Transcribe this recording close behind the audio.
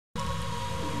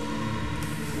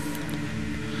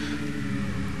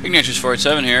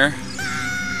Ignatius47 here,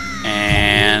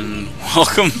 and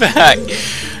welcome back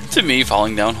to me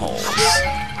falling down holes.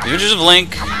 The Adventures of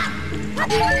Link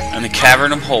and the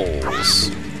Cavern of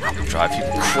Holes drive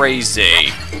people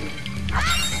crazy.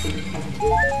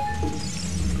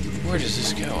 Where does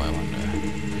this go, I wonder?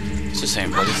 It's the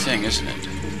same bloody thing, isn't it?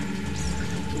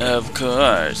 Of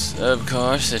course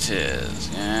it is.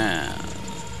 Yeah.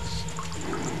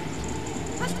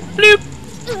 Bloop.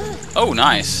 Oh,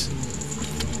 nice.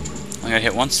 I got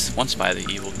hit once by the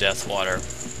evil death water.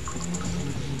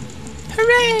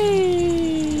 Hooray!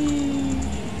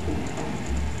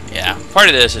 Yeah, part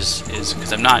of this is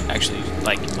because I'm not actually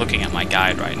like looking at my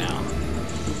guide right now,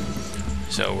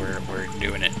 so we're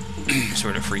doing it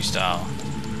sort of freestyle,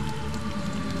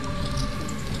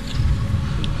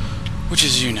 which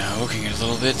is, you know, can get a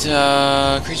little bit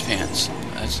crazy pants.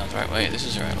 That's not the right way. This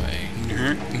is the right way.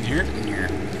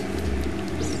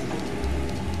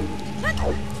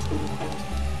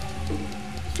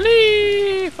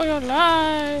 Flee for your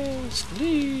lives!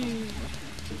 Flee!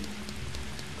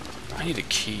 I need a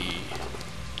key.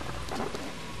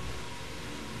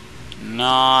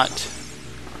 Not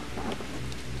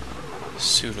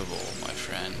suitable, my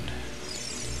friend.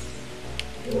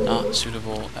 Not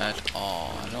suitable at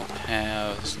all. I don't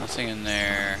have. There's nothing in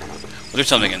there. Well, there's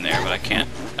something in there, but I can't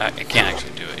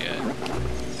actually do it yet.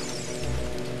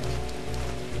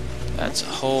 That's a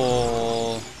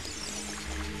hole.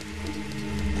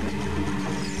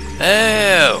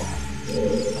 Oh!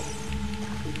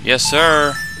 Yes,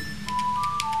 sir.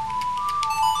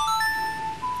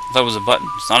 I thought it was a button.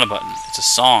 It's not a button. It's a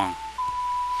song.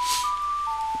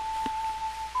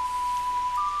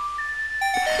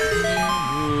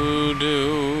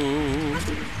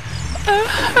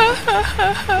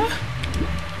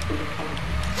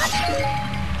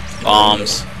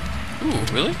 Bombs. Ooh,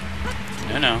 really?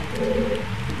 No.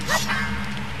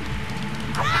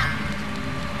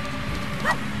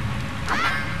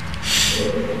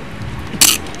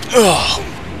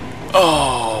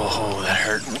 Oh, that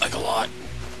hurt like a lot.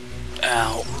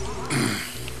 Ow.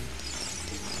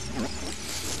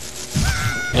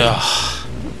 Ugh.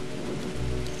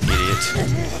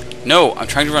 Idiot. No, I'm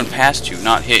trying to run past you,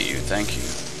 not hit you. Thank you.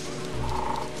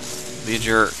 Be a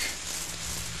jerk.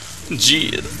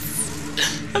 Jeez.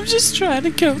 I'm just trying to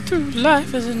go through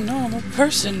life as a normal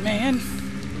person, man.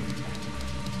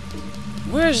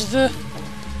 Where's the...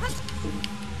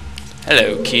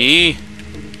 Hello, key.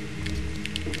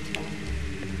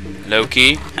 Hello,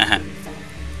 key.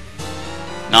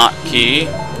 Not key.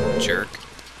 Jerk.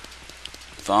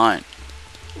 Fine.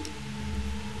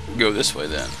 Go this way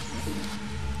then.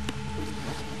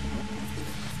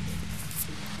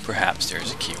 Perhaps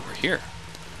there's a key over here.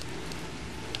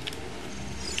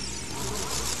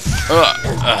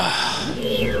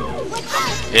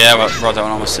 Yeah, I brought that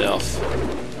one on myself.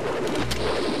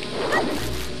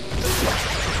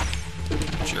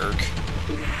 Jerk.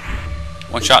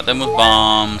 One shot them with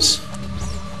bombs.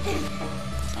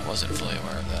 I wasn't fully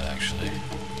aware of that, actually.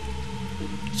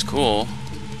 It's cool.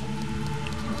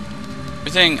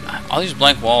 Everything, all these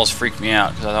blank walls freak me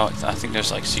out because I think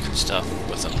there's like secret stuff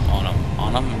with them,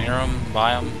 on them, near them,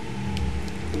 by them.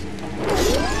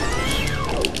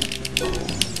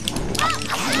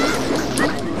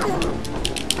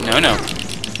 No.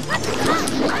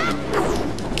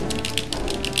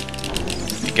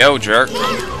 There you go, jerk.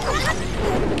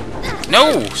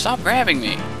 No! Stop grabbing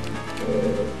me!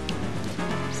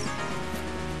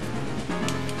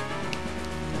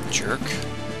 Jerk.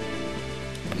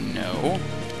 No.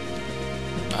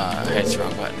 I hit the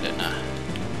wrong button, didn't I?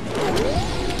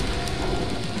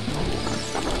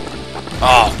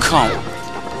 Oh, come on.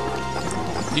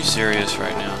 Are you serious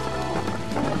right now?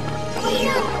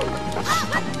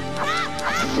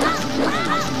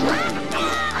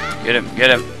 Get him, get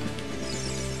him.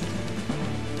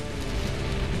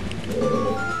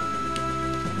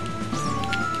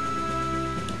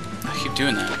 I keep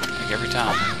doing that, like every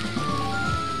time.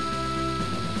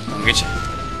 I'm gonna get you.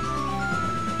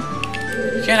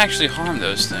 You can't actually harm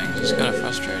those things. It's kind of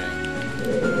frustrating.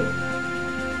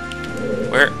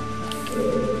 Where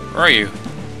are you,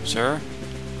 sir?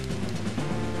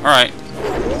 Alright.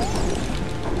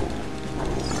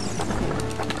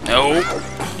 No.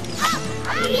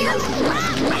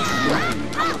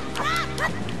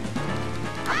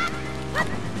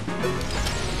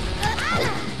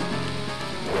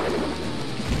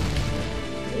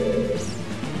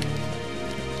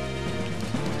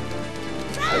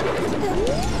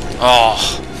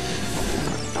 Oh.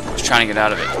 I was trying to get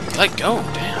out of it. Let go,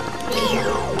 damn.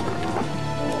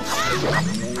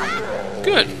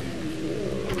 Good.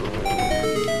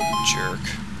 Jerk.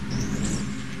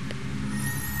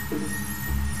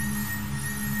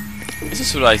 Is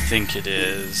this what I think it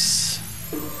is?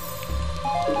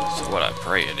 It's what I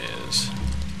pray it is.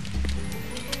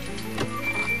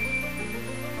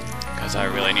 Because I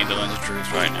really need the lens of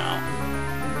truth right now.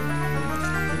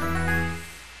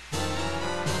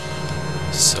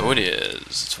 So it is.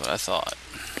 That's what I thought.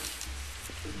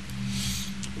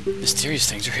 Mysterious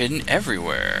things are hidden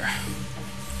everywhere.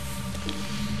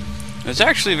 There's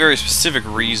actually a very specific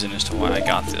reason as to why I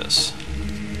got this.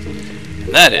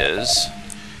 And that is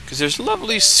because there's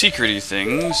lovely secrety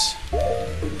things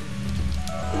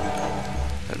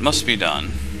that must be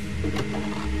done.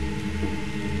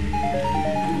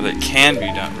 Or that can be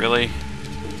done, really?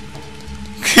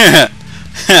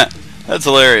 That's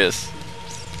hilarious.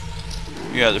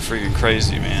 You guys are freaking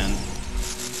crazy, man.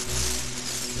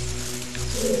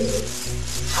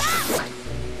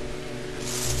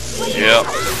 Yep.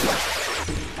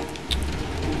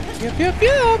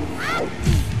 Yep.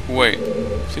 Wait.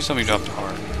 See, somebody dropped a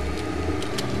heart.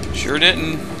 Sure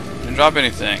didn't. Didn't drop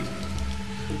anything.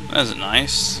 That isn't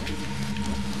nice.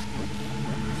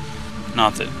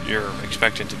 Not that you're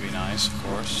expected to be nice, of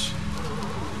course.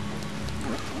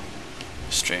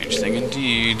 Strange thing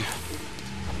indeed.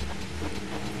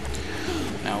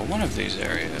 Now, one of these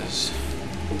areas...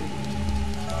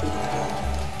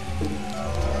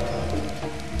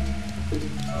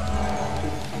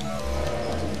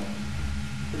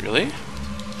 Really?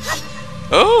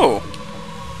 Oh!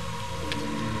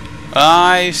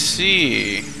 I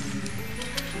see.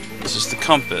 This is the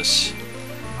compass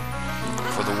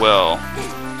for the well.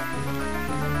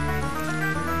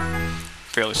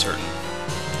 Fairly certain.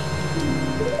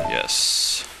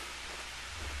 Yes.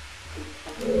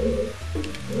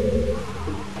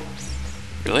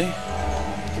 Really?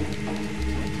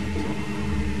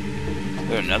 Is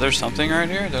there another something right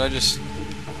here? Did I just...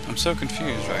 I'm so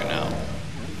confused right now.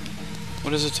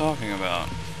 What is it talking about?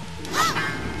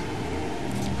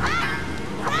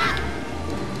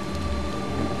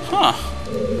 Huh.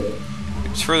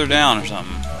 It's further down or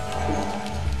something.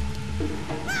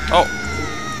 Oh.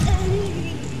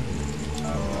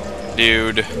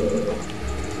 Dude.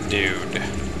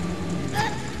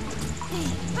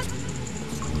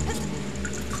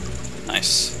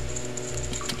 Nice.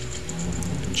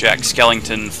 Jack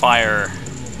Skellington fire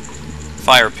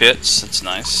pits. That's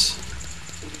nice.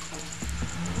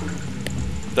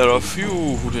 There are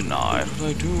few who deny what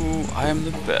I do. I am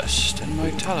the best, and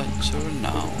my talents are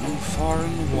renowned far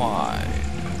and wide.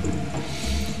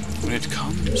 When it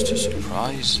comes to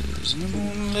surprises in the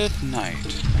moonlit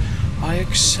night, I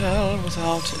excel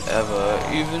without ever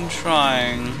even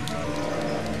trying.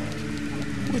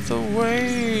 With a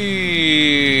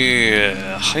way...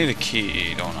 I need a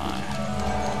key, don't I?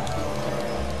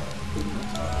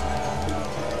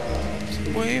 With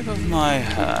a wave of my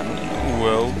hand in a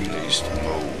well-placed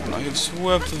moan, I have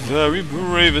swept the very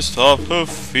bravest off her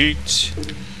feet.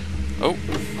 Oh.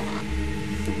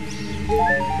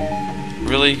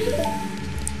 Really?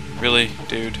 Really,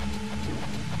 dude?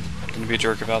 Gonna be a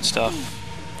jerk about stuff?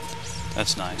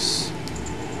 That's nice.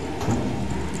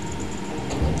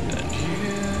 And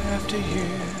year after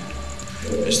year,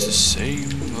 it's the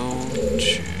same old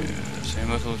cheer, same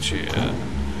little cheer.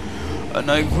 And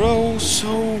I grow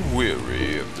so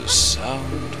weary of the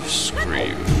sound of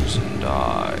screams, and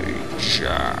I,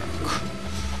 Jack,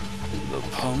 the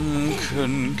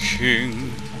Pumpkin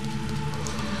King,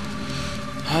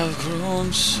 have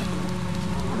grown so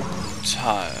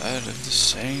tired of the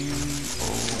same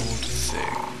old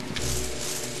thing.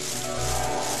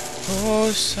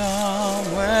 Oh,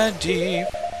 somewhere deep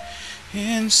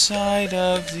inside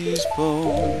of these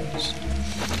bones,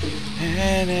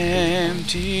 an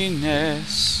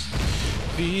emptiness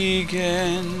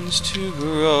begins to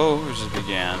grow. Or just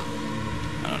began.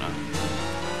 I don't know.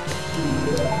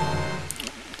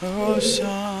 Oh,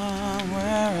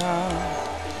 somewhere out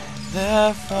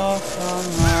there far from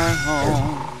my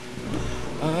home,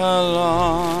 a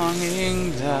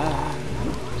longing that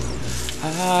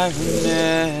I've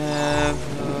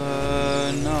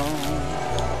never known.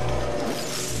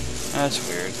 That's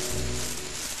weird.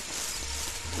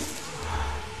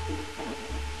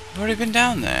 I've already been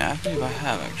down there. I believe I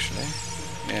have, actually.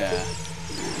 Yeah.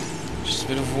 Just a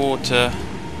bit of water.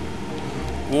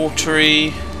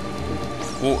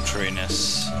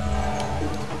 Wateriness.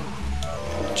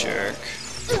 Jerk.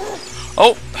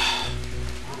 Oh!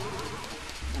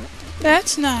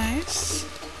 That's nice.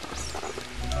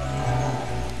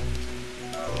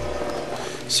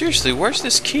 Seriously, where's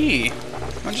this key?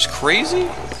 Am I just crazy?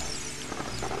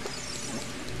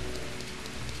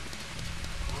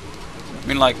 I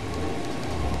mean, like,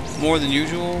 more than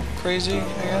usual crazy,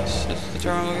 I guess, is the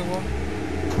term I'm looking for.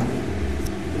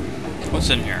 What's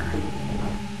in here?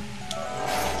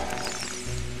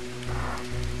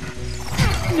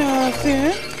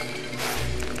 Nothing.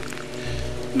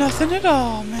 Nothing at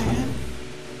all, man.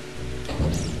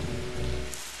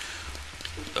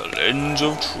 The lens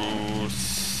of truth.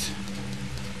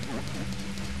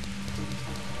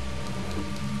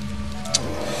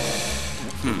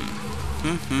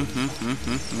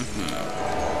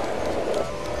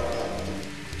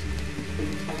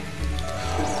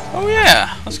 Oh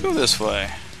yeah, let's go this way.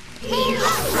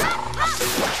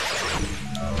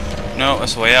 No,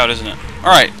 that's the way out, isn't it?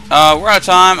 Alright, we're out of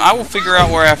time. I will figure out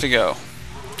where I have to go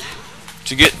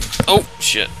to get, oh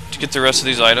shit, to get the rest of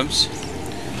these items.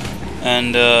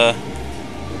 And,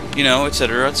 you know,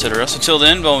 etc., etc. So till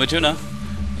then, Tuna.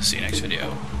 See you next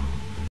video.